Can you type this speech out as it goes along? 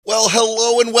Well,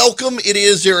 hello and welcome. It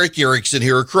is Eric Erickson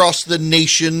here across the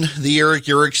nation, the Eric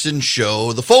Erickson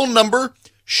Show. The phone number,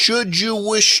 should you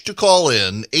wish to call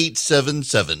in,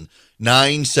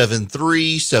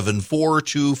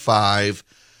 877-973-7425.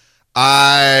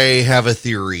 I have a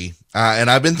theory, and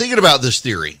I've been thinking about this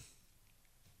theory.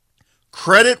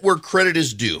 Credit where credit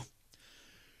is due.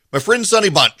 My friend Sonny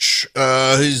Bunch,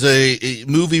 he's a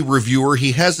movie reviewer.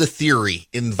 He has a theory.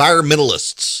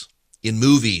 Environmentalists in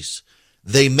movies,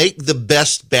 they make the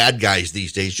best bad guys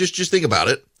these days. Just think about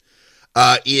it.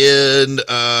 In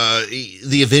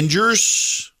the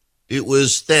Avengers, it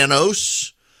was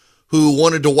Thanos who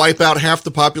wanted to wipe out half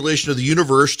the population of the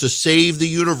universe to save the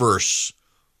universe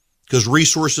because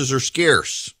resources are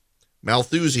scarce.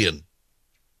 Malthusian.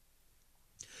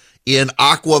 In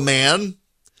Aquaman,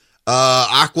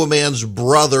 Aquaman's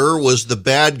brother was the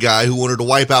bad guy who wanted to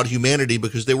wipe out humanity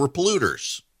because they were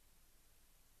polluters.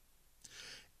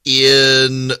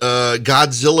 In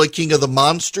Godzilla, King of the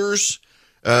Monsters,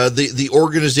 the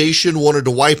organization wanted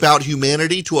to wipe out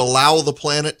humanity to allow the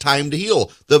planet time to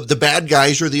heal. The bad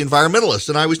guys are the environmentalists.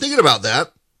 And I was thinking about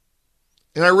that,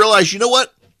 and I realized, you know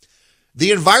what?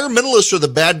 The environmentalists are the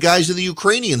bad guys in the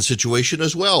Ukrainian situation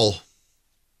as well.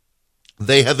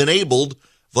 They have enabled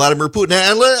Vladimir Putin.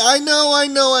 And I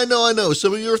know.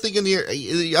 Some of you are thinking here,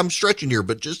 I'm stretching here,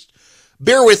 but just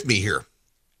bear with me here.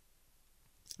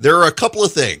 There are a couple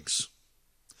of things.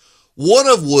 One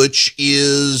of which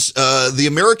is the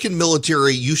American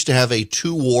military used to have a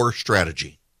two-war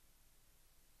strategy.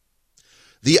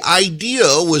 The idea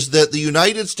was that the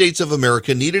United States of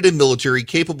America needed a military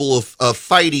capable of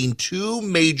fighting two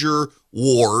major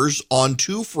wars on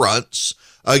two fronts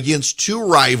against two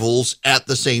rivals at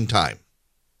the same time.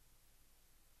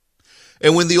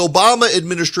 And when the Obama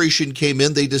administration came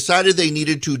in, they decided they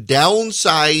needed to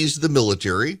downsize the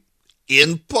military,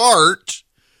 in part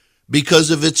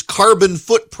because of its carbon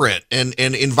footprint and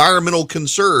environmental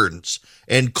concerns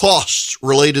and costs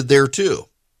related thereto.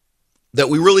 That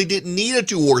we really didn't need a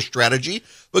two-war strategy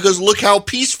because look how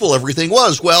peaceful everything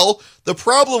was. Well, the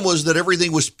problem was that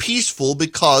everything was peaceful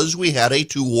because we had a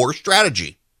two-war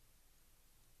strategy.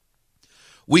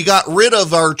 We got rid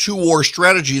of our two-war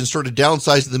strategy and started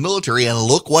downsizing the military, and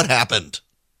look what happened.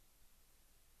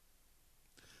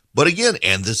 But again,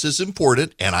 and this is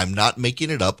important, and I'm not making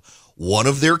it up, one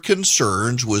of their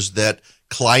concerns was that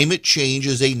climate change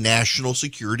is a national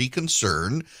security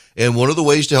concern, and one of the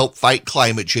ways to help fight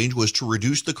climate change was to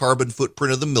reduce the carbon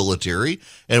footprint of the military,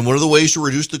 and one of the ways to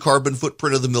reduce the carbon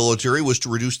footprint of the military was to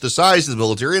reduce the size of the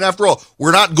military, and after all,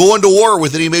 we're not going to war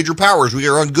with any major powers. We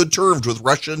are on good terms with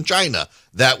Russia and China.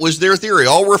 That was their theory.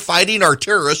 All we're fighting are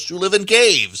terrorists who live in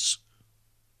caves.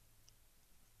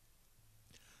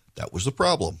 That was the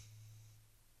problem.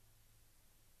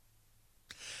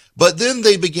 But then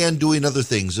they began doing other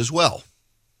things as well.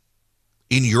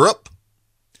 In Europe,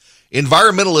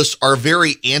 environmentalists are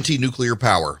very anti-nuclear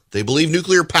power. They believe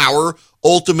nuclear power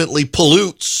ultimately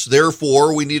pollutes,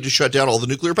 therefore we need to shut down all the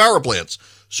nuclear power plants.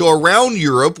 So around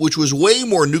Europe, which was way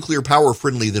more nuclear power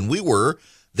friendly than we were,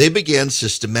 they began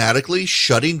systematically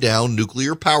shutting down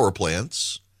nuclear power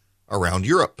plants around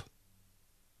Europe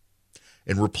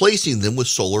and replacing them with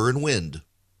solar and wind.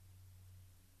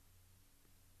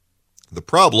 The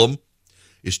problem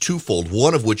is twofold,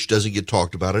 one of which doesn't get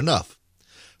talked about enough.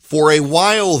 For a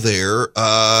while there,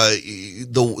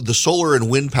 the solar and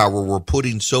wind power were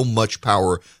putting so much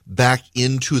power back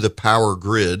into the power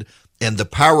grid, and the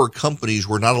power companies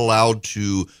were not allowed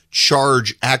to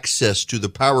charge access to the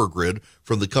power grid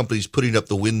from the companies putting up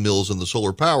the windmills and the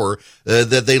solar power,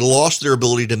 that they lost their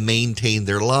ability to maintain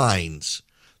their lines.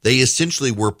 They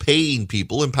essentially were paying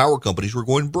people, and power companies were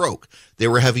going broke. They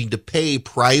were having to pay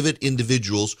private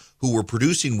individuals who were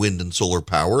producing wind and solar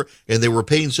power, and they were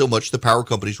paying so much the power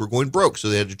companies were going broke. So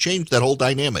they had to change that whole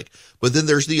dynamic. But then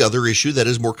there's the other issue that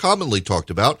is more commonly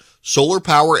talked about. Solar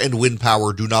power and wind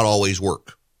power do not always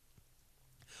work.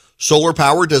 Solar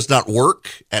power does not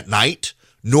work at night,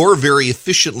 nor very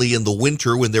efficiently in the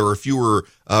winter when there are fewer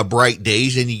bright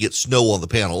days and you get snow on the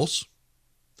panels.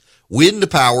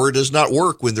 Wind power does not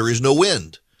work when there is no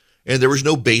wind, and there was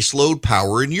no baseload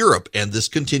power in Europe, and this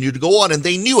continued to go on, and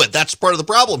they knew it. That's part of the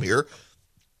problem here,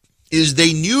 is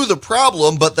they knew the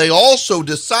problem, but they also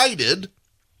decided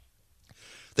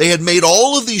they had made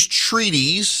all of these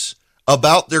treaties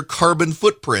about their carbon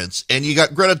footprints, and you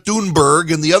got Greta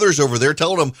Thunberg and the others over there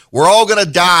telling them, we're all going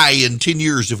to die in 10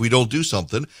 years if we don't do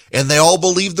something, and they all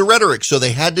believed the rhetoric, so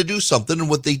they had to do something, and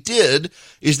what they did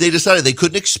is they decided they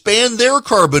couldn't expand their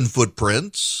carbon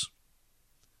footprints,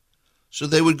 so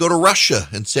they would go to Russia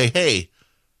and say, hey,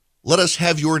 let us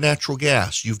have your natural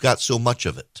gas. You've got so much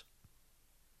of it.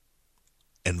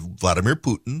 And Vladimir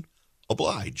Putin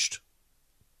obliged.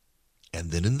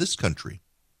 And then in this country,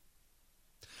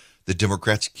 the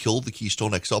Democrats killed the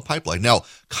Keystone XL pipeline. Now,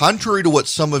 contrary to what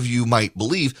some of you might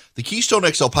believe, the Keystone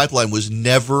XL pipeline was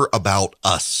never about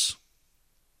us.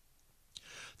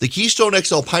 The Keystone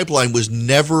XL pipeline was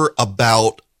never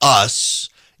about us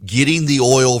getting the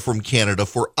oil from Canada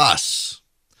for us.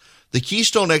 The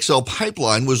Keystone XL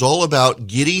pipeline was all about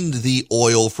getting the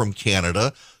oil from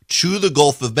Canada to the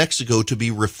Gulf of Mexico to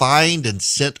be refined and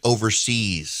sent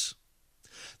overseas.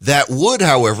 That would,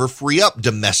 however, free up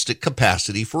domestic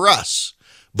capacity for us.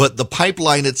 But the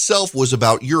pipeline itself was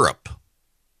about Europe,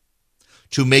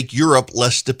 to make Europe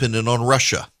less dependent on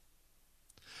Russia.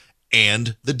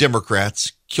 And the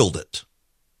Democrats killed it.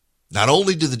 Not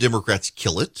only did the Democrats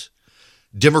kill it,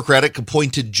 Democratic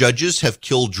appointed judges have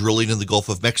killed drilling in the Gulf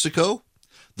of Mexico.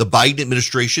 The Biden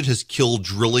administration has killed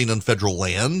drilling on federal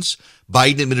lands.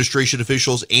 Biden administration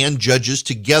officials and judges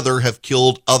together have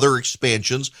killed other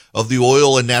expansions of the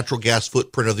oil and natural gas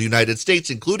footprint of the United States,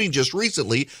 including just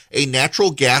recently a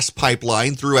natural gas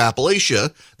pipeline through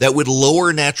Appalachia that would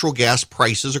lower natural gas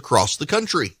prices across the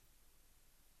country.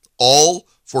 All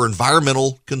for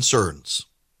environmental concerns.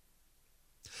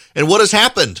 And what has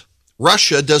happened?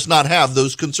 Russia does not have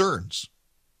those concerns.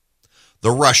 The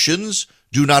Russians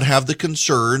do not have the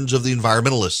concerns of the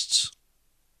environmentalists.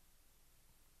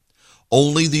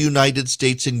 Only the United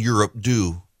States and Europe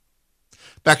do.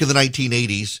 Back in the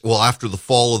 1980s, after the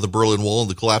fall of the Berlin Wall and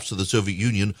the collapse of the Soviet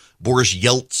Union, Boris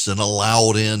Yeltsin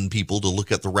allowed in people to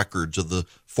look at the records of the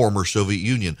former Soviet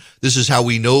Union. This is how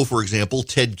we know, for example,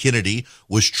 Ted Kennedy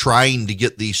was trying to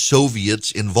get the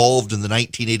Soviets involved in the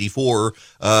 1984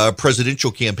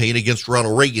 presidential campaign against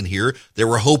Ronald Reagan here. They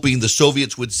were hoping the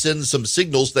Soviets would send some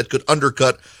signals that could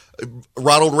undercut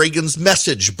Ronald Reagan's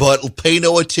message, but pay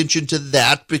no attention to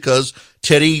that because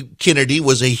Teddy Kennedy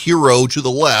was a hero to the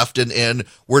left, and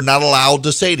we're not allowed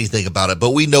to say anything about it.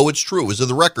 But we know it's true. It's in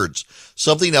the records.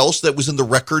 Something else that was in the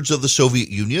records of the Soviet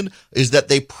Union is that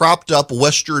they propped up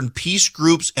Western peace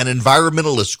groups and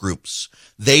environmentalist groups.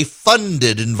 They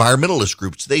funded environmentalist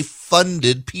groups. They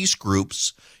funded peace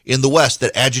groups in the West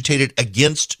that agitated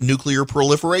against nuclear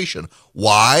proliferation.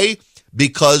 Why?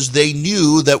 Because they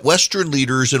knew that Western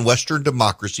leaders and Western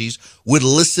democracies would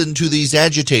listen to these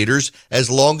agitators as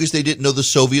long as they didn't know the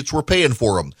Soviets were paying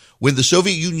for them. When the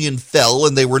Soviet Union fell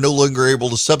and they were no longer able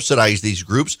to subsidize these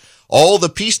groups, all the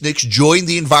peaceniks joined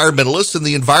the environmentalists, and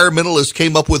the environmentalists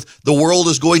came up with, the world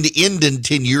is going to end in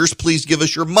 10 years, please give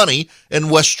us your money, and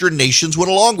Western nations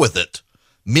went along with it.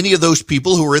 Many of those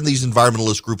people who are in these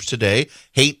environmentalist groups today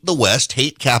hate the West,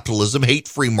 hate capitalism, hate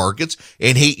free markets,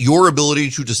 and hate your ability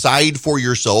to decide for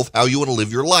yourself how you want to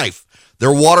live your life.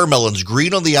 They're watermelons,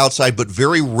 green on the outside, but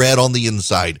very red on the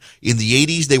inside. In the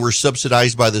 80s, they were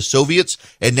subsidized by the Soviets,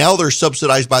 and now they're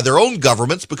subsidized by their own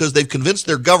governments because they've convinced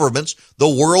their governments the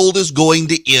world is going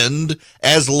to end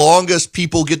as long as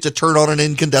people get to turn on an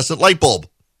incandescent light bulb.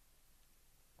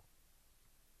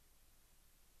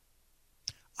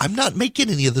 I'm not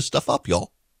making any of this stuff up,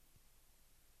 y'all.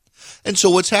 And so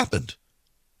what's happened?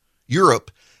 Europe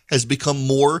has become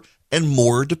more and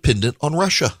more dependent on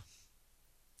Russia.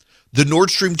 The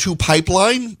Nord Stream 2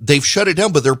 pipeline, they've shut it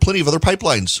down, but there are plenty of other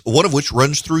pipelines, one of which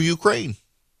runs through Ukraine.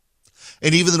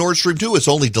 And even the Nord Stream 2, it's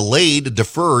only delayed,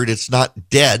 deferred, it's not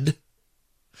dead.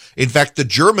 In fact, the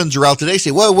Germans are out today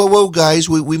saying, whoa, guys,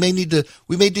 we may need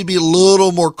to be a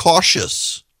little more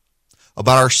cautious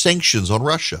about our sanctions on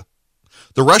Russia.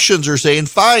 The Russians are saying,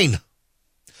 fine,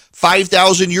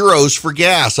 5,000 euros for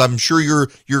gas. I'm sure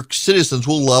your citizens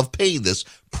will love paying this.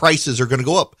 Prices are going to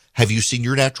go up. Have you seen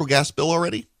your natural gas bill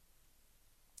already?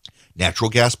 Natural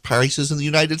gas prices in the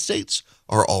United States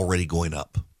are already going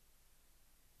up.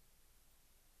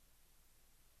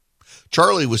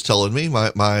 Charlie was telling me,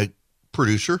 my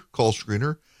producer, call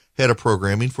screener, head of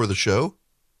programming for the show,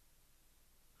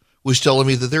 was telling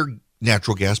me that their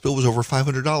natural gas bill was over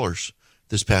 $500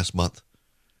 this past month.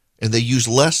 And they used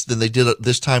less than they did at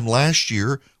this time last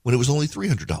year when it was only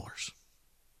 $300.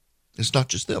 It's not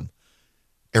just them.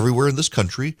 Everywhere in this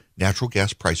country, natural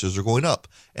gas prices are going up.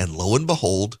 And lo and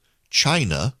behold,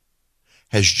 China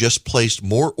has just placed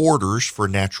more orders for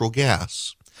natural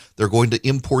gas. They're going to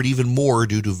import even more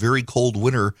due to very cold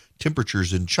winter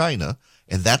temperatures in China,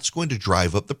 and that's going to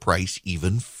drive up the price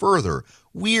even further.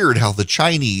 Weird how the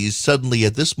Chinese suddenly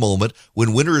at this moment,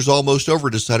 when winter is almost over,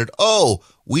 decided,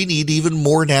 we need even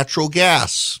more natural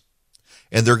gas.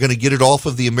 And they're going to get it off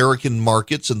of the American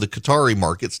markets and the Qatari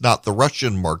markets, not the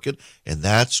Russian market, and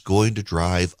that's going to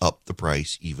drive up the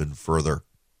price even further.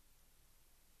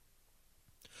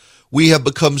 We have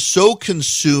become so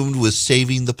consumed with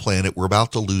saving the planet, we're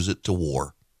about to lose it to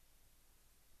war.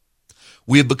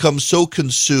 We have become so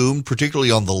consumed,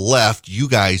 particularly on the left, you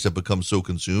guys have become so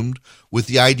consumed with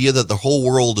the idea that the whole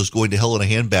world is going to hell in a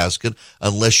handbasket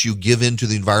unless you give in to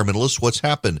the environmentalists. What's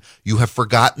happened? You have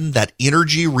forgotten that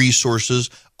energy resources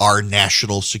are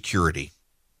national security.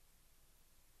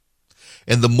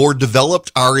 And the more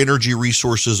developed our energy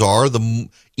resources are, the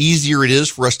easier it is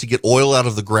for us to get oil out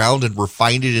of the ground and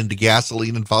refine it into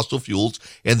gasoline and fossil fuels.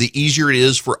 And the easier it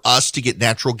is for us to get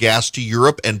natural gas to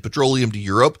Europe and petroleum to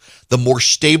Europe, the more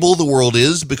stable the world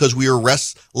is because we are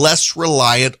less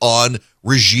reliant on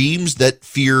regimes that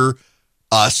fear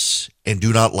us and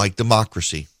do not like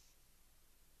democracy.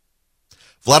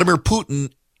 Vladimir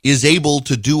Putin is able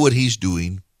to do what he's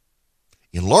doing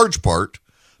in large part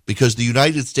because the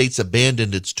United States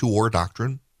abandoned its two-war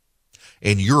doctrine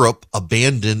and Europe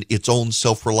abandoned its own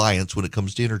self-reliance when it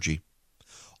comes to energy.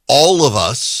 All of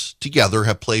us together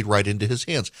have played right into his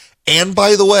hands. And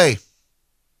by the way,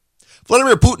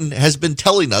 Vladimir Putin has been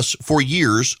telling us for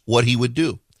years what he would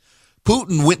do.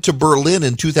 Putin went to Berlin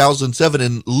in 2007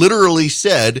 and literally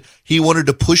said he wanted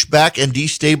to push back and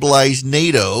destabilize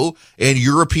NATO and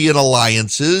European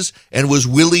alliances and was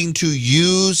willing to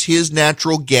use his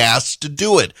natural gas to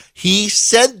do it. He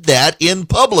said that in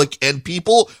public and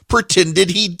people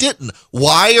pretended he didn't.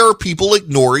 Why are people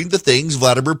ignoring the things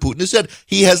Vladimir Putin has said?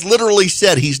 He has literally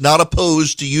said he's not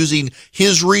opposed to using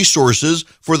his resources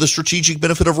for the strategic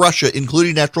benefit of Russia,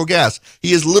 including natural gas.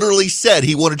 He has literally said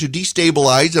he wanted to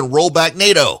destabilize and roll back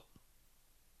NATO.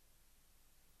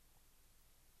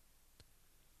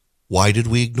 Why did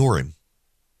we ignore him?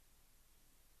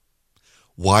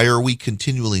 Why are we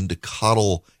continuing to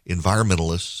coddle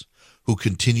environmentalists who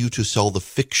continue to sell the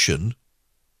fiction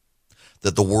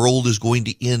that the world is going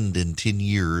to end in 10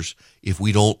 years if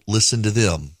we don't listen to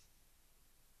them?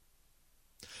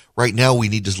 Right now, we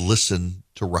need to listen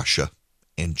to Russia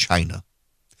and China.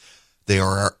 They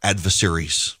are our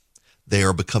adversaries. They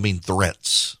are becoming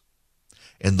threats.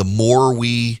 And the more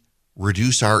we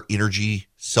reduce our energy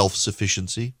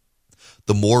self-sufficiency,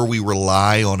 the more we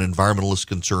rely on environmentalist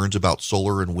concerns about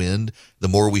solar and wind, the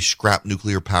more we scrap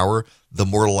nuclear power, the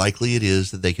more likely it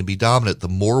is that they can be dominant. The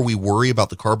more we worry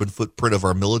about the carbon footprint of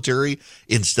our military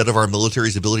instead of our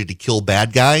military's ability to kill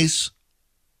bad guys,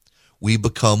 we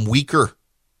become weaker.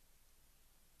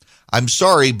 I'm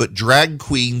sorry, but drag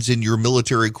queens in your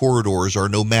military corridors are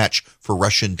no match for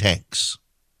Russian tanks.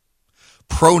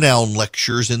 Pronoun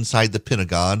lectures inside the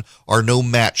Pentagon are no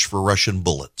match for Russian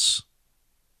bullets.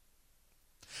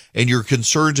 And your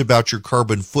concerns about your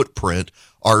carbon footprint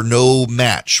are no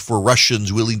match for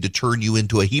Russians willing to turn you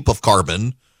into a heap of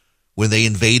carbon when they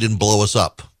invade and blow us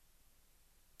up.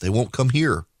 They won't come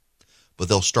here, but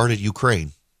they'll start at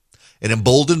Ukraine. And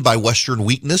emboldened by Western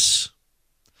weakness,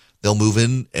 they'll move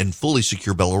in and fully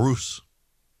secure Belarus.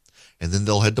 And then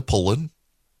they'll head to Poland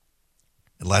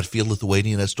and Latvia,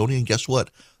 Lithuania, and Estonia. And guess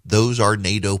what? Those are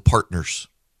NATO partners.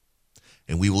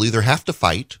 And we will either have to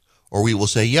fight or we will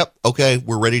say, yep, okay,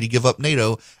 we're ready to give up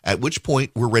NATO, at which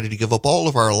point we're ready to give up all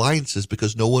of our alliances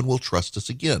because no one will trust us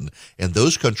again. And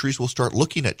those countries will start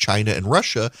looking at China and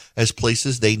Russia as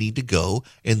places they need to go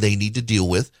and they need to deal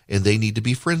with and they need to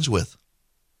be friends with.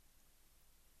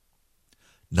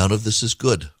 None of this is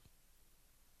good.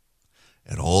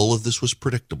 And all of this was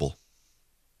predictable.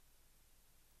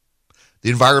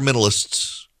 The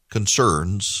environmentalists'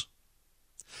 concerns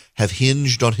have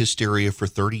hinged on hysteria for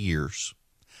 30 years,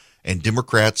 and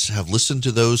Democrats have listened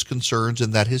to those concerns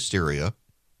and that hysteria.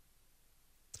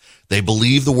 They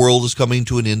believe the world is coming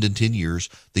to an end in 10 years.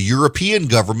 The European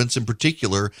governments in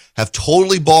particular have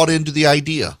totally bought into the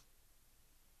idea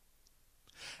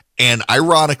and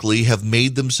ironically have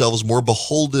made themselves more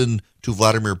beholden to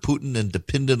Vladimir Putin and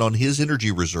dependent on his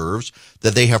energy reserves,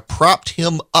 that they have propped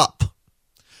him up.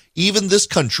 Even this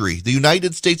country, the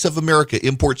United States of America,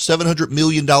 imports $700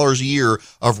 million a year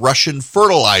of Russian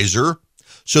fertilizer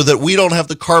so that we don't have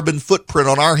the carbon footprint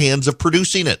on our hands of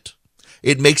producing it.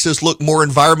 It makes us look more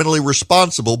environmentally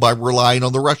responsible by relying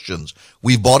on the Russians.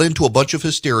 We've bought into a bunch of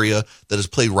hysteria that has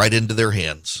played right into their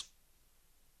hands.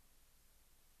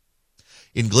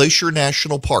 In Glacier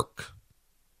National Park,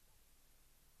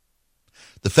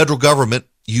 the federal government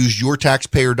used your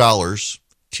taxpayer dollars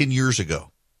 10 years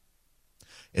ago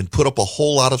and put up a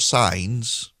whole lot of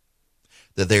signs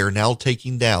that they are now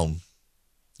taking down.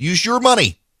 Used your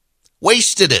money,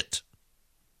 wasted it.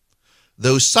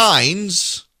 Those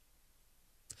signs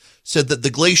said that the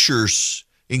glaciers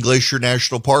in Glacier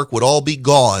National Park would all be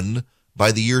gone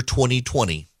by the year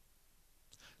 2020.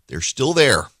 They're still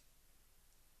there.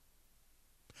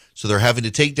 So they're having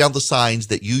to take down the signs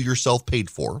that you yourself paid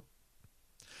for.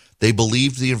 They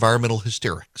believed the environmental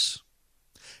hysterics.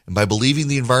 And by believing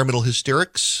the environmental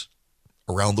hysterics,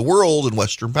 around the world and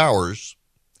Western powers,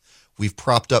 we've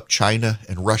propped up China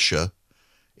and Russia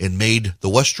and made the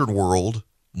Western world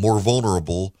more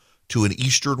vulnerable to an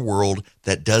Eastern world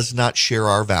that does not share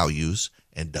our values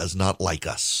and does not like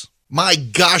us. My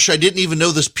gosh, I didn't even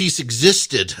know this piece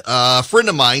existed. A friend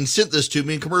of mine sent this to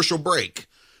me in commercial break.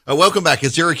 Welcome back.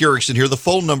 It's Eric Erickson here. The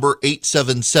phone number,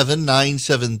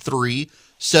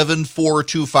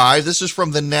 877-973-7425. This is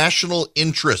from the National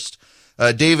Interest.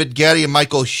 David Gaddy and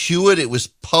Michael Hewitt. It was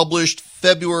published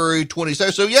February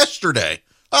 22nd, so yesterday.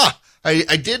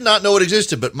 I did not know it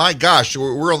existed, but my gosh,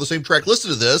 we're on the same track.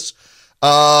 Listen to this.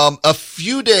 A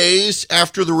few days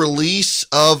after the release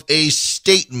of a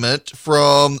statement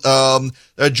from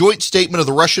a joint statement of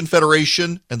the Russian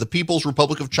Federation and the People's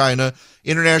Republic of China,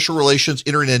 international relations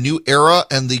entering a new era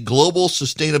and the global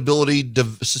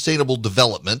sustainable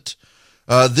development.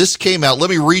 This came out.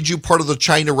 Let me read you part of the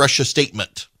China-Russia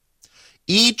statement.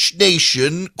 Each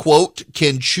nation, quote,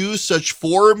 can choose such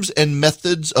forms and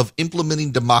methods of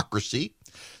implementing democracy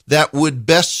that would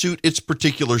best suit its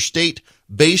particular state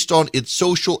based on its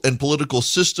social and political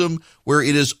system, where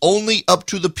it is only up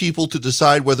to the people to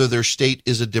decide whether their state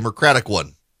is a democratic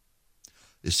one.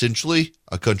 Essentially,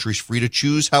 a country's free to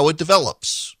choose how it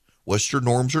develops, Western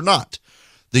norms or not.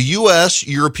 The U.S.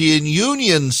 European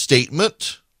Union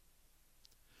statement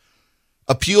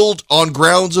appealed on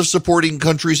grounds of supporting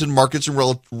countries and markets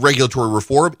and regulatory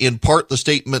reform. In part, the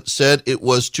statement said it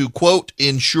was to, quote,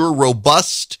 ensure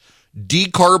robust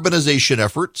decarbonization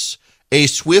efforts, a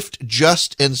swift,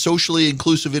 just, and socially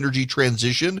inclusive energy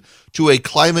transition to a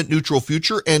climate-neutral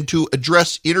future, and to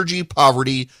address energy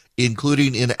poverty,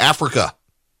 including in Africa.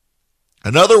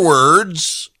 In other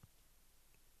words,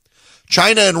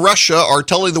 China and Russia are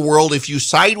telling the world, if you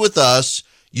side with us,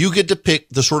 you get to pick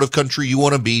the sort of country you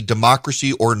want to be,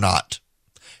 democracy or not.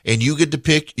 And you get to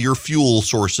pick your fuel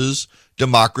sources,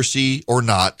 democracy or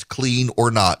not, clean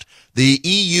or not. The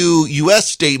EU-US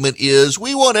statement is,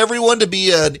 we want everyone to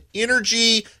be an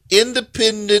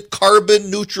energy-independent,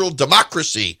 carbon-neutral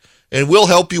democracy, and we'll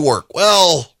help you work.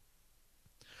 Well,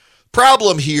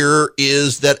 problem here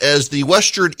is that as the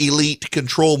Western elite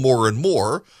control more and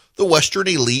more, the Western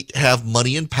elite have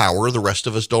money and power the rest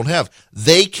of us don't have.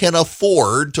 They can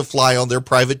afford to fly on their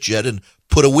private jet and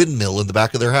put a windmill in the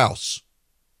back of their house.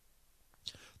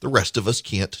 The rest of us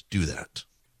can't do that.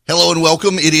 Hello and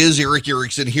welcome. It is Eric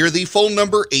Erickson here. The phone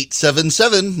number,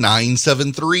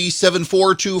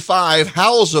 877-973-7425.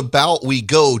 How's about we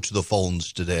go to the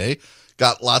phones today?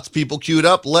 Got lots of people queued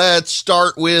up. Let's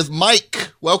start with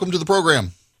Mike. Welcome to the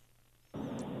program.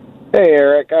 Hey,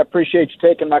 Eric. I appreciate you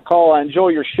taking my call. I enjoy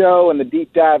your show and the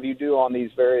deep dive you do on these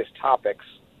various topics.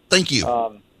 Thank you.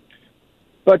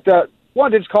 But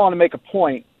wanted to just call in to make a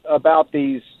point about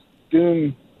these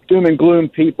doom and gloom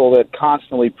people that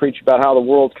constantly preach about how the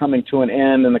world's coming to an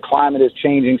end and the climate is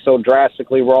changing so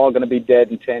drastically we're all going to be dead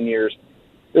in 10 years.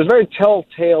 There's very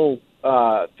telltale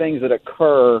things that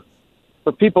occur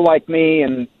for people like me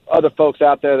and other folks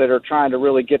out there that are trying to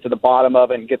really get to the bottom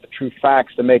of it and get the true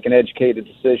facts to make an educated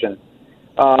decision.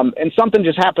 And something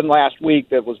just happened last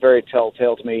week that was very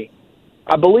telltale to me.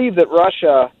 I believe that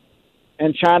Russia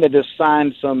and China just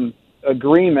signed some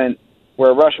agreement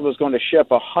where Russia was going to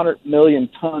ship 100 million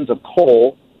tons of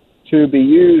coal to be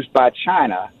used by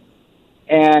China.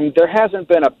 And there hasn't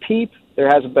been a peep, there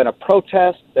hasn't been a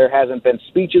protest, there hasn't been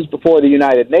speeches before the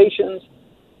United Nations.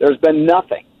 There's been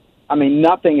nothing. I mean,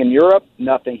 nothing in Europe,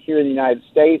 nothing here in the United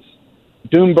States.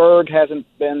 Doomberg hasn't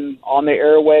been on the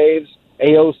airwaves.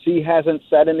 AOC hasn't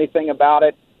said anything about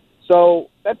it.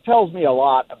 So that tells me a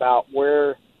lot about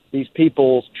where these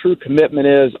people's true commitment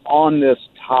is on this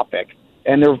topic.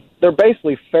 And they're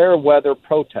basically fair weather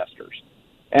protesters.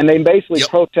 And they basically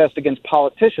protest against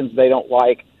politicians they don't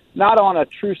like, not on a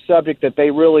true subject that they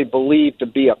really believe to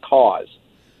be a cause.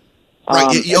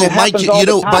 Right. Mike,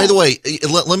 by the way,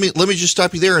 let me just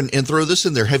stop you there and throw this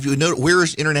in there. Have you noticed, where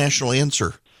is international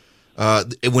answer?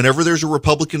 Whenever there's a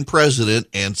Republican president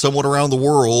and someone around the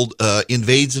world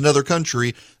invades another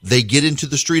country, they get into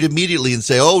the street immediately and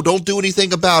say, oh, don't do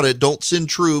anything about it. Don't send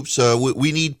troops.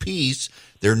 We need peace.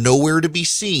 They're nowhere to be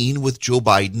seen with Joe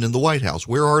Biden in the White House.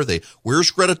 Where are they?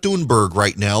 Where's Greta Thunberg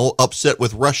right now, upset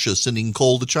with Russia sending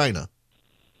coal to China?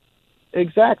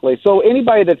 Exactly. So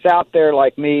anybody that's out there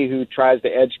like me who tries to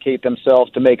educate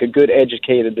themselves to make a good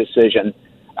educated decision,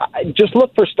 just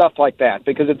look for stuff like that,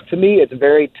 because to me it's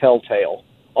very telltale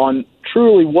on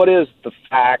truly what is the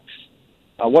facts,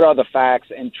 what are the facts,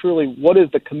 and truly what is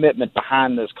the commitment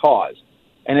behind this cause.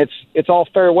 And it's all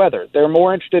fair weather. They're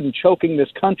more interested in choking this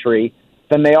country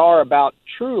than they are about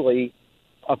truly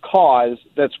a cause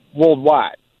that's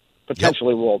worldwide,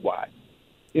 potentially worldwide.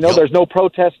 There's no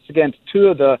protests against two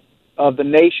of the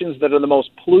nations that are the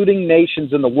most polluting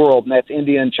nations in the world, and that's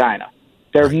India and China.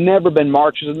 There's never been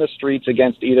marches in the streets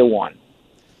against either one.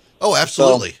 Oh,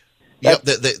 absolutely.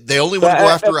 They only want to go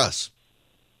after us.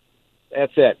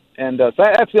 That's it. And so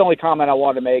that's the only comment I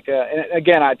wanted to make. And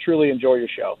again, I truly enjoy your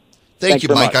show. Thanks you,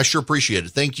 Mike. I sure appreciate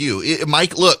it. Thank you.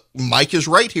 Mike, look, Mike is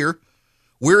right here.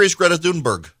 Where is Greta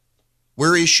Thunberg?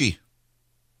 Where is she?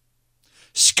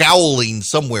 Scowling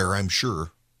somewhere, I'm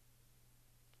sure.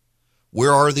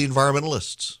 Where are the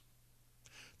environmentalists?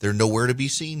 They're nowhere to be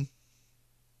seen.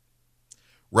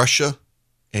 Russia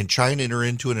and China enter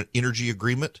into an energy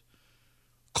agreement.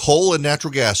 Coal and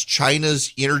natural gas,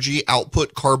 China's energy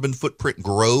output carbon footprint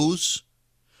grows.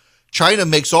 China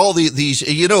makes all these,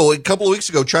 a couple of weeks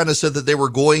ago, China said that they were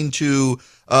going to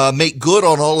make good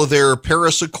on all of their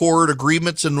Paris Accord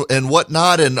agreements and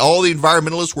whatnot, and all the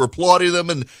environmentalists were applauding them.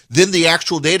 And then the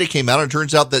actual data came out, and it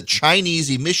turns out that Chinese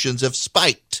emissions have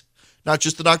spiked, not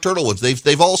just the nocturnal ones.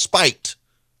 They've all spiked.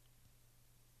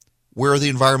 Where are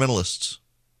the environmentalists?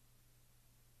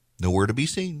 Nowhere to be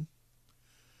seen.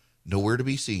 Nowhere to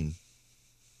be seen.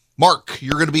 Mark,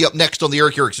 you're going to be up next on the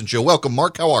Eric Erickson Show. Welcome,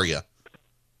 Mark. How are you?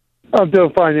 I'm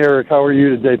doing fine, Eric. How are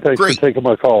you today? Thanks Great. for taking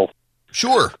my call.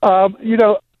 Sure.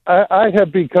 I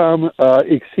have become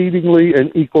exceedingly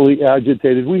and equally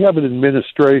agitated. We have an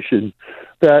administration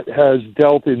that has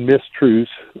dealt in mistruths,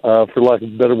 for lack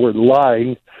of a better word,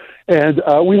 lying. And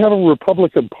we have a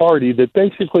Republican Party that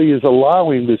basically is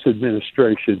allowing this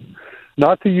administration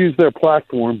not to use their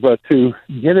platform, but to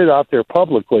get it out there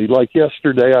publicly. Like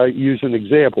yesterday, I use an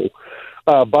example.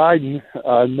 Biden,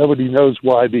 nobody knows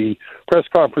why the press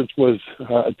conference was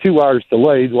 2 hours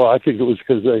delayed. Well, I think it was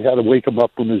because they had to wake him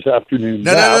up from his afternoon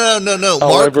nap. No.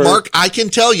 Mark, I can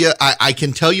tell you. I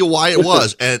can tell you why it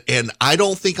was, and I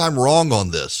don't think I'm wrong on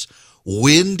this.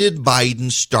 When did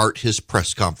Biden start his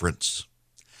press conference?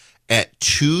 At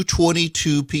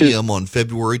 2:22 p.m. on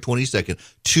February 22nd.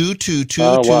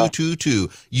 2:22.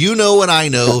 You know, and I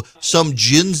know some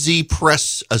Gen Z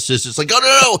press assistants like,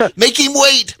 oh, no, make him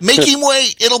wait.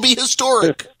 It'll be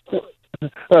historic.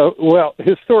 Well,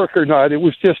 historic or not, it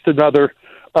was just another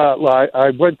lie.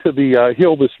 I went to the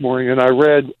Hill this morning and I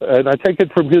read, and I take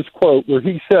it from his quote, where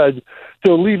he said,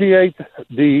 to alleviate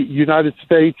the United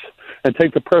States and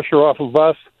take the pressure off of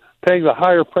us, paying the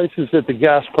higher prices at the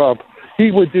gas pump, he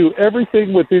would do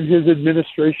everything within his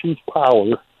administration's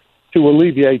power to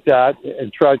alleviate that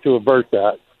and try to avert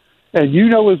that. And you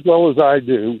know as well as I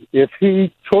do, if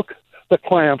he took the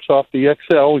clamps off the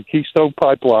XL and Keystone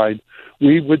pipeline,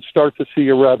 we would start to see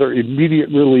a rather immediate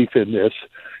relief in this.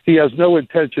 He has no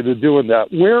intention of doing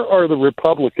that. Where are the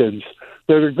Republicans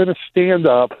that are going to stand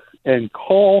up and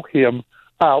call him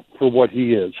out for what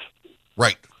he is?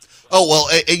 Right. Oh, well,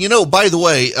 and by the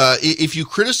way, if you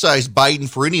criticize Biden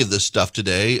for any of this stuff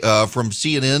today, from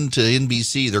CNN to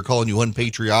NBC, they're calling you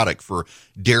unpatriotic for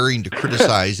daring to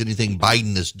criticize anything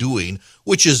Biden is doing,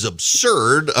 which is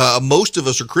absurd. Most of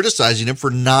us are criticizing him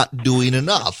for not doing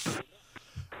enough.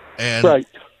 And right.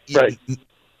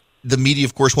 The media,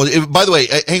 of course, wants. By the way,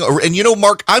 hang on. And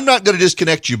Mark, I'm not going to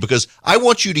disconnect you because I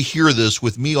want you to hear this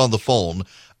with me on the phone.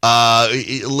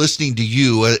 Listening to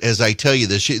you as I tell you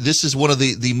this. This is one of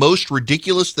the most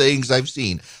ridiculous things I've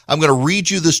seen. I'm going to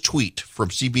read you this tweet from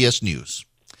CBS News.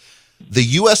 The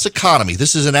U.S. economy,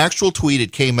 this is an actual tweet.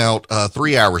 It came out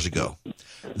 3 hours ago.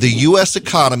 The U.S.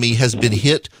 economy has been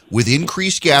hit with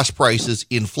increased gas prices,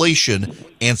 inflation,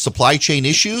 and supply chain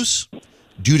issues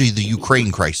due to the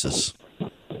Ukraine crisis.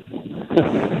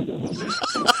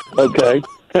 Okay.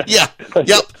 Yeah.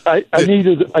 Yep. I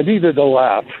needed a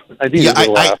laugh. I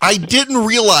didn't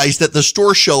realize that the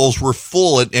store shelves were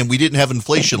full and we didn't have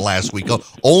inflation last week.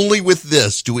 Only with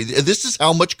this this is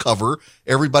how much cover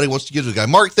everybody wants to give to the guy.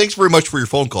 Mark, thanks very much for your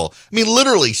phone call. I mean,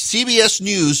 literally, CBS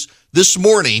News this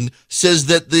morning says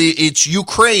that it's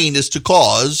Ukraine is to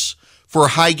cause for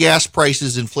high gas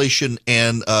prices, inflation,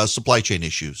 and supply chain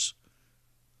issues.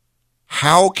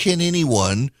 How can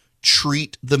anyone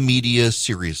treat the media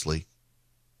seriously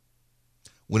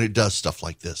when it does stuff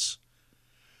like this?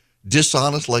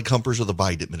 Dishonest leg humpers of the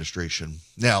Biden administration.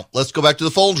 Now, let's go back to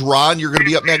the phones. Ron, you're going to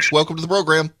be up next. Welcome to the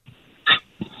program.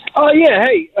 Yeah.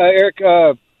 Hey, Eric,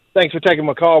 thanks for taking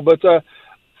my call. But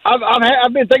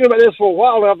I've been thinking about this for a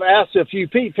while, and I've asked a few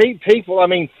people. I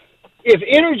mean, if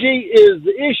energy is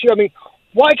the issue, I mean,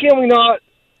 why can we not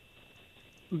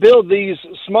build these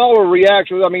smaller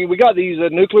reactors? I mean, we got these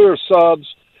nuclear subs,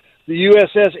 the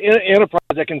USS Enterprise,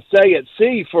 that can stay at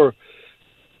sea for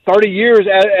 30 years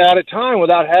at a time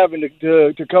without having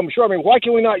to come ashore. I mean, why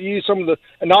can we not use some of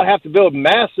and not have to build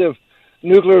massive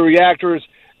nuclear reactors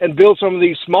and build some of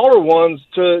these smaller ones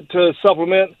to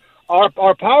supplement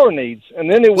our power needs, and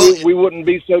then we wouldn't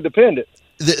be so dependent.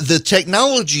 The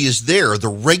technology is there. The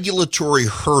regulatory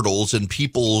hurdles and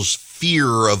people's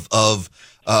fear of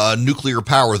nuclear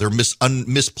power, their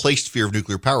misplaced fear of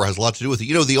nuclear power, has a lot to do with it.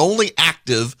 You know, the only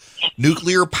active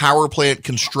nuclear power plant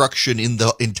construction in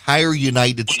the entire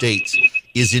United States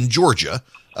is in Georgia.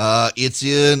 It's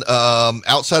in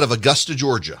outside of Augusta,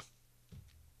 Georgia.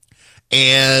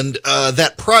 And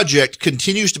that project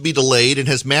continues to be delayed and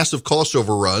has massive cost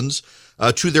overruns.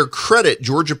 To their credit,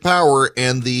 Georgia Power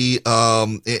and the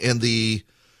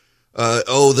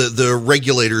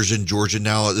regulators in Georgia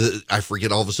now, I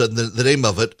forget all of a sudden the name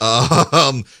of it,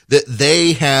 that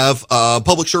they have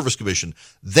Public Service Commission.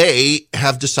 They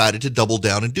have decided to double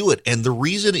down and do it. And the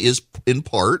reason is, in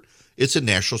part, it's a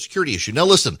national security issue. Now,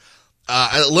 listen,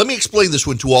 let me explain this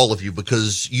one to all of you,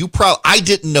 because I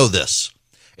didn't know this.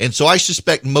 And so I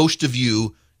suspect most of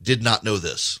you did not know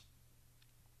this.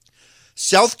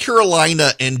 South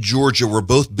Carolina and Georgia were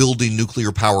both building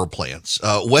nuclear power plants.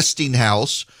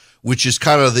 Westinghouse, which is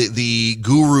kind of the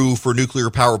guru for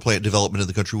nuclear power plant development in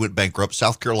the country, went bankrupt.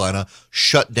 South Carolina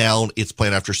shut down its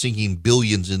plant after sinking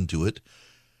billions into it.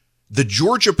 The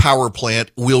Georgia power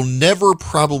plant will never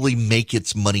probably make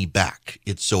its money back.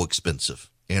 It's so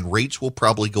expensive, and rates will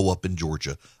probably go up in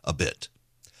Georgia a bit.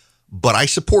 But I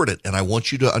support it, and I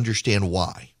want you to understand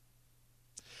why.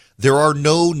 There are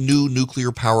no new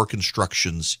nuclear power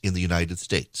constructions in the United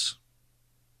States.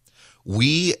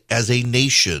 We, as a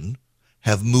nation,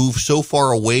 have moved so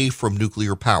far away from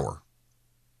nuclear power.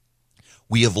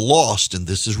 We have lost, and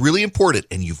this is really important,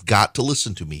 and you've got to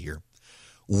listen to me here.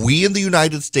 We in the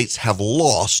United States have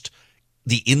lost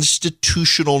the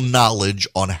institutional knowledge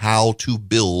on how to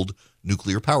build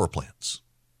nuclear power plants.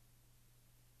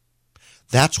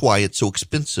 That's why it's so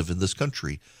expensive in this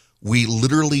country. We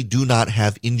literally do not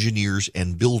have engineers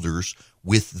and builders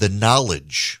with the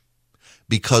knowledge,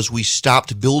 because we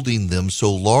stopped building them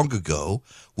so long ago.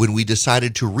 When we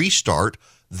decided to restart,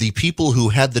 the people who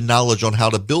had the knowledge on how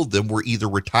to build them were either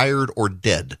retired or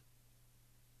dead.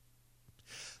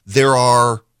 There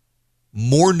are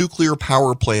more nuclear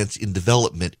power plants in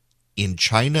development in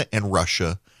China and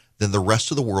Russia than the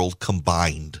rest of the world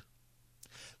combined.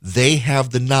 They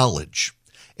have the knowledge.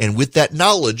 And with that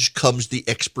knowledge comes the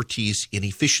expertise in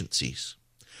efficiencies.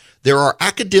 There are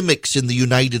academics in the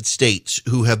United States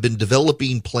who have been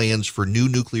developing plans for new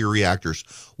nuclear reactors.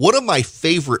 One of my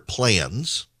favorite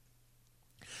plans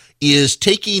is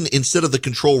taking, instead of the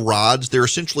control rods, they're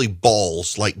essentially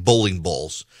balls, like bowling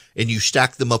balls, and you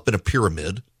stack them up in a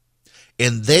pyramid,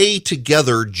 and they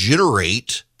together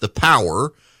generate the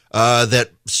power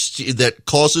that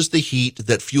causes the heat,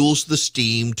 that fuels the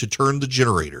steam to turn the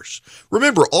generators.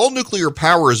 Remember, all nuclear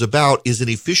power is about is an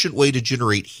efficient way to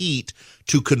generate heat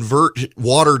to convert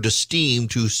water to steam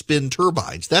to spin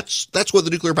turbines. That's what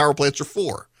the nuclear power plants are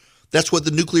for. That's what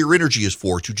the nuclear energy is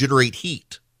for, to generate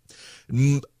heat.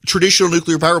 Traditional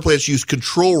nuclear power plants use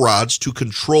control rods to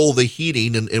control the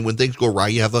heating, and when things go awry,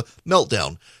 you have a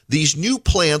meltdown. These new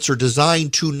plants are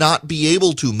designed to not be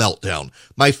able to melt down.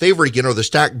 My favorite, again, are the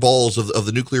stacked balls of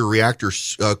the nuclear reactor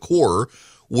core,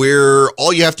 where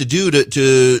all you have to do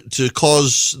to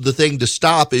cause the thing to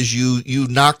stop is you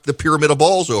knock the pyramid of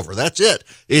balls over. That's it.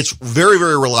 It's very,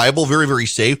 very reliable, very, very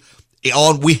safe.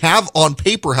 We have on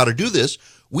paper how to do this.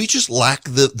 We just lack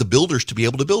the builders to be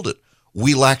able to build it.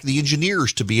 We lack the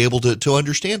engineers to be able to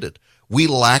understand it. We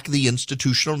lack the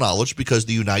institutional knowledge because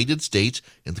the United States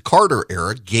in the Carter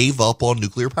era gave up on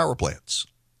nuclear power plants.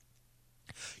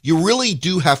 You really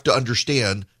do have to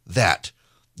understand that.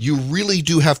 You really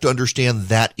do have to understand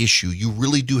that issue. You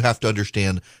really do have to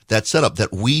understand that setup,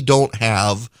 that we don't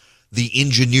have the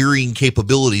engineering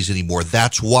capabilities anymore.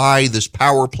 That's why this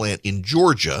power plant in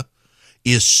Georgia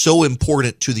is so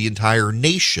important to the entire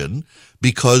nation,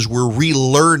 because we're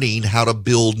relearning how to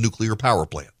build nuclear power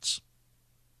plants.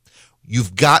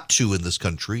 You've got to, in this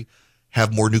country,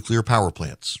 have more nuclear power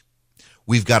plants.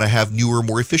 We've got to have newer,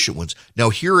 more efficient ones.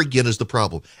 Now, here again is the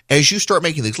problem. As you start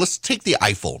making things, let's take the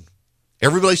iPhone.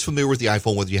 Everybody's familiar with the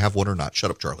iPhone, whether you have one or not.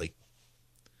 Shut up, Charlie.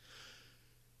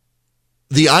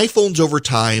 The iPhones over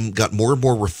time got more and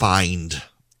more refined,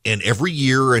 and every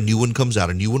year a new one comes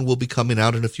out. A new one will be coming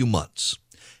out in a few months,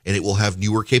 and it will have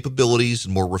newer capabilities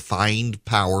and more refined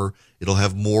power. It'll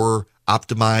have more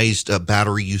optimized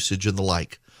battery usage and the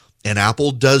like. And Apple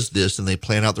does this, and they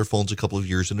plan out their phones a couple of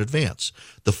years in advance.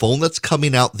 The phone that's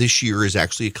coming out this year is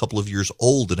actually a couple of years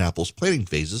old in Apple's planning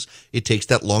phases. It takes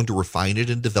that long to refine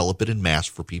it and develop it in mass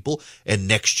for people. And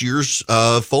next year's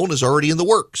phone is already in the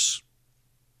works.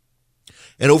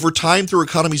 And over time, through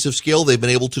economies of scale, they've been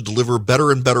able to deliver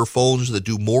better and better phones that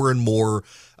do more and more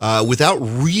without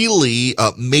really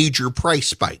major price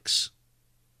spikes.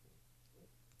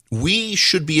 We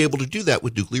should be able to do that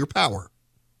with nuclear power.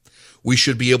 We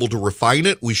should be able to refine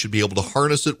it. We should be able to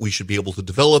harness it. We should be able to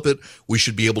develop it. We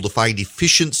should be able to find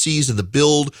efficiencies in the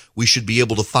build. We should be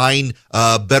able to find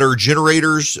better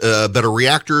generators, better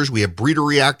reactors. We have breeder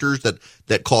reactors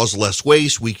that cause less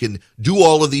waste. We can do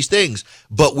all of these things,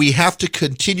 but we have to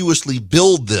continuously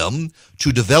build them,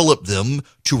 to develop them,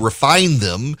 to refine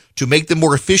them, to make them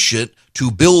more efficient, to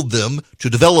build them, to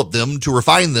develop them, to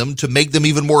refine them, to make them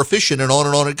even more efficient, and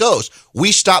on it goes.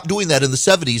 We stopped doing that in the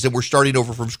 70s, and we're starting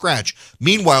over from scratch.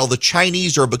 Meanwhile, the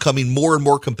Chinese are becoming more and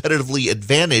more competitively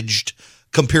advantaged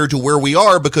compared to where we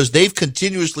are because they've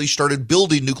continuously started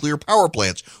building nuclear power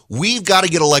plants. We've got to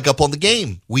get a leg up on the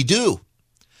game. We do.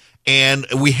 And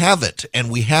we haven't,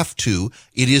 and we have to.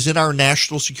 It is in our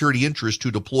national security interest to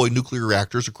deploy nuclear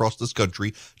reactors across this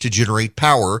country to generate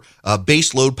power,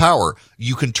 base load power.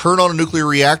 You can turn on a nuclear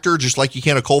reactor just like you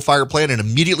can a coal-fired plant and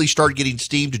immediately start getting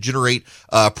steam to generate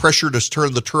pressure to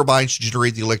turn the turbines to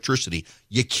generate the electricity.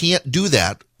 You can't do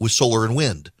that with solar and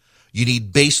wind. You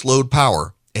need base load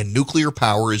power, and nuclear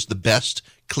power is the best,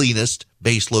 cleanest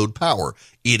base load power.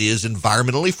 It is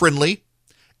environmentally friendly.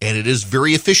 And it is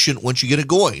very efficient once you get it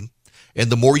going.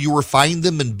 And the more you refine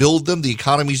them and build them, the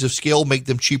economies of scale make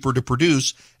them cheaper to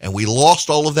produce. And we lost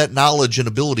all of that knowledge and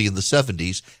ability in the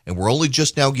 70s, and we're only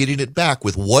just now getting it back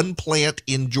with one plant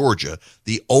in Georgia,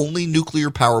 the only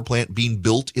nuclear power plant being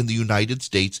built in the United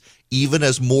States, even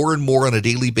as more and more on a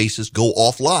daily basis go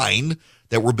offline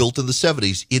that were built in the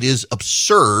 70s. It is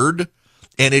absurd,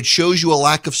 and it shows you a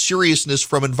lack of seriousness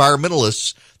from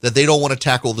environmentalists that they don't want to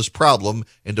tackle this problem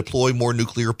and deploy more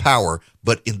nuclear power.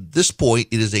 But in this point,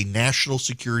 it is a national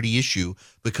security issue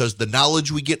because the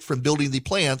knowledge we get from building the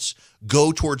plants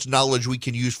go towards knowledge we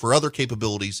can use for other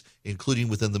capabilities, including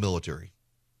within the military.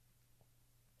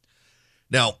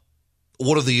 Now,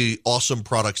 one of the awesome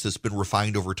products that's been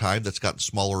refined over time, that's gotten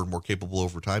smaller and more capable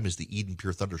over time, is the Eden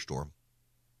Pure Thunderstorm.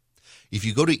 If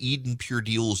you go to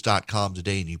EdenPureDeals.com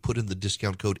today and you put in the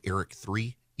discount code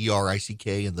ERIC3,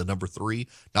 ERICK, and the number 3,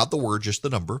 not the word, just the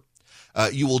number,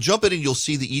 you will jump in and you'll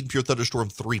see the Eden Pure Thunderstorm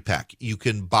 3-pack. You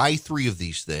can buy 3 of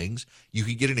these things. You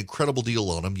can get an incredible deal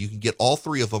on them. You can get all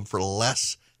 3 of them for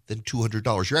less than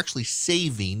 $200. You're actually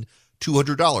saving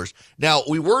 $200. Now,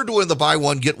 we were doing the buy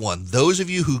one, get one. Those of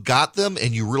you who got them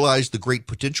and you realize the great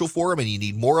potential for them and you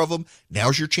need more of them,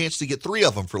 now's your chance to get 3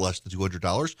 of them for less than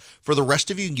 $200. For the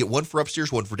rest of you, you can get 1 for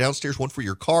upstairs, 1 for downstairs, 1 for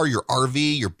your car, your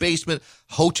RV, your basement,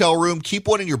 hotel room. Keep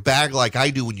one in your bag like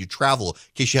I do when you travel in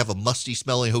case you have a musty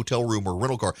smelling hotel room or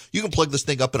rental car. You can plug this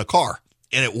thing up in a car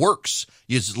and it works.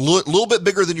 It's a little bit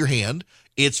bigger than your hand.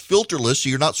 It's filterless, so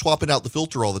you're not swapping out the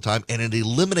filter all the time, and it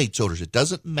eliminates odors. It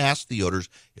doesn't mask the odors.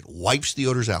 It wipes the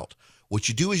odors out. What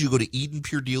you do is you go to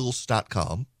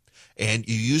EdenPureDeals.com, and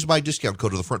you use my discount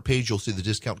code. On the front page, you'll see the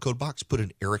discount code box. Put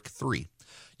in ERIC3.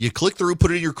 You click through,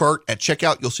 put it in your cart. At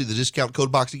checkout, you'll see the discount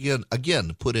code box again.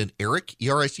 Again, put in ERIC,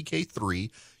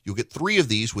 ERICK3. You'll get 3 of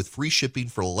these with free shipping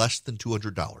for less than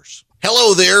 $200.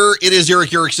 Hello there. It is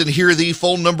Eric Erickson here. The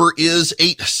phone number is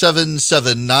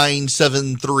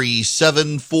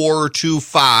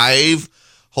 877-973-7425.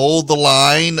 Hold the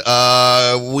line.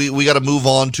 We got to move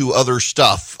on to other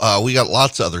stuff. We got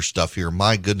lots of other stuff here.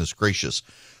 My goodness gracious.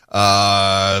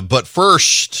 But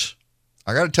first,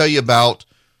 I got to tell you about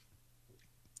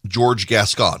George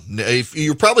Gascon. If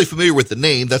you're probably familiar with the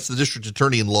name, that's the district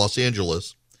attorney in Los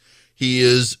Angeles. He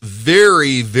is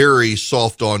very, very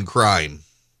soft on crime.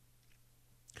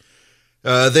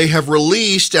 They have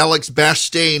released, Alex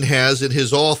Bastain has in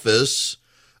his office,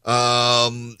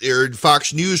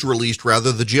 Fox News released,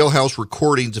 rather, the jailhouse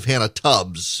recordings of Hannah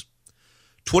Tubbs.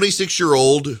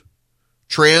 26-year-old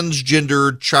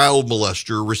transgendered child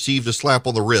molester received a slap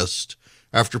on the wrist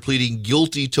after pleading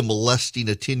guilty to molesting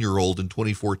a 10-year-old in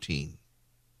 2014.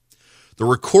 The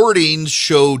recordings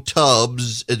show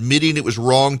Tubbs admitting it was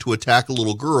wrong to attack a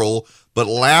little girl, but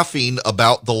laughing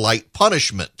about the light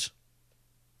punishment.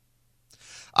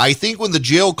 I think when the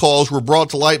jail calls were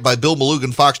brought to light by Bill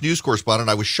Malugin, Fox News correspondent,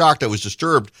 I was shocked, I was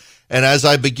disturbed. And as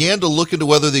I began to look into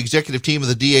whether the executive team of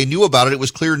the DA knew about it, it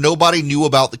was clear nobody knew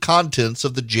about the contents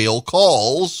of the jail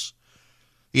calls.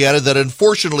 He added that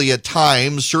unfortunately at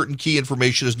times certain key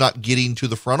information is not getting to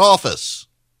the front office.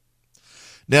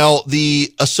 Now,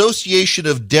 the Association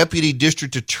of Deputy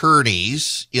District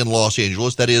Attorneys in Los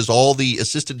Angeles, that is all the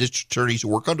assistant district attorneys who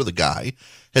work under the guy,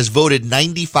 has voted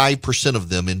 95% of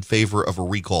them in favor of a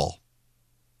recall.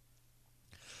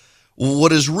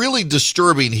 What is really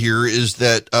disturbing here is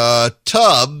that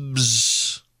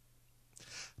Tubbs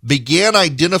began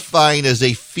identifying as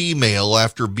a female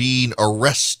after being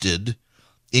arrested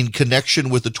in connection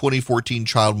with the 2014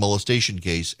 child molestation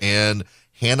case. And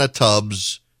Hannah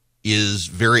Tubbs is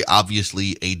very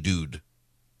obviously a dude,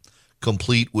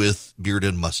 complete with beard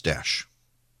and mustache.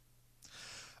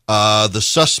 The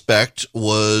suspect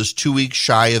was 2 weeks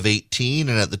shy of 18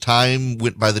 and at the time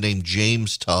went by the name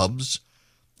James Tubbs.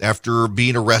 After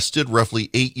being arrested roughly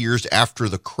 8 years after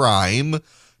the crime,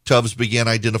 Tubbs began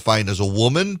identifying as a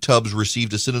woman. Tubbs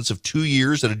received a sentence of 2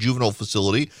 years at a juvenile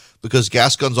facility because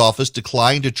Gascon's office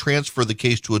declined to transfer the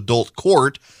case to adult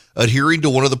court, adhering to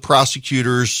one of the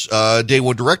prosecutor's day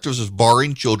one directives of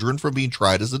barring children from being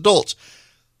tried as adults.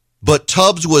 But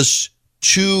Tubbs was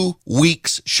 2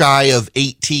 weeks shy of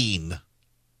 18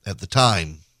 at the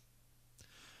time.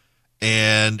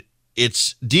 And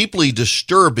it's deeply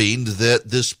disturbing that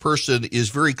this person is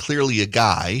very clearly a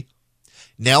guy,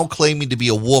 now claiming to be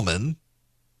a woman,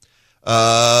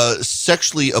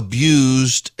 sexually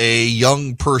abused a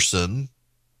young person,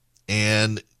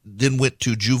 and then went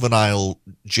to juvenile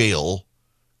jail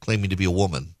claiming to be a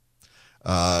woman.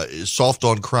 Soft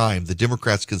on crime. The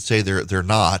Democrats can say they're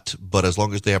not, but as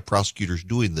long as they have prosecutors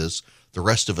doing this, the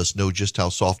rest of us know just how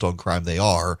soft on crime they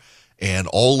are. And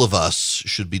all of us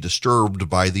should be disturbed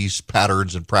by these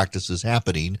patterns and practices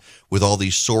happening with all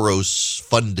these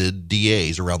Soros-funded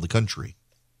DAs around the country.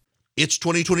 It's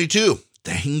 2022.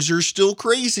 Things are still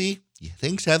crazy.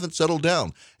 Things haven't settled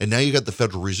down. And now you got the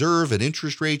Federal Reserve and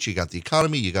interest rates. You got the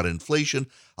economy. You got inflation.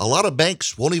 A lot of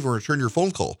banks won't even return your phone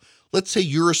call. Let's say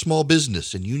you're a small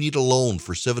business and you need a loan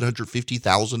for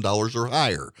 $750,000 or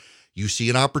higher. You see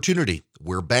an opportunity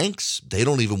where banks, they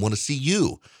don't even want to see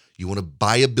you. You want to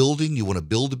buy a building, you want to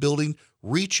build a building,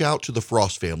 reach out to the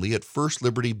Frost family at First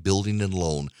Liberty Building and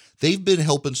Loan. They've been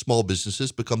helping small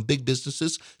businesses become big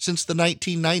businesses since the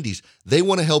 1990s. They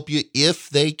want to help you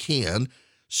if they can.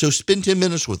 So spend 10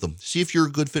 minutes with them. See if you're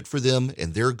a good fit for them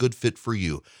and they're a good fit for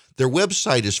you. Their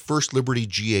website is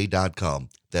firstlibertyga.com.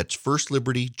 That's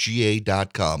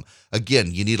firstlibertyga.com.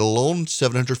 Again, you need a loan,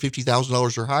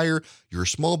 $750,000 or higher. You're a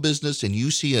small business and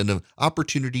you see an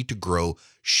opportunity to grow.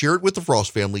 Share it with the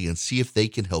Frost family and see if they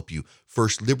can help you.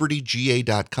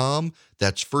 Firstlibertyga.com.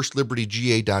 That's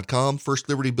firstlibertyga.com. First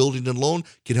Liberty Building and Loan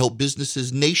can help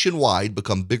businesses nationwide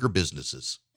become bigger businesses.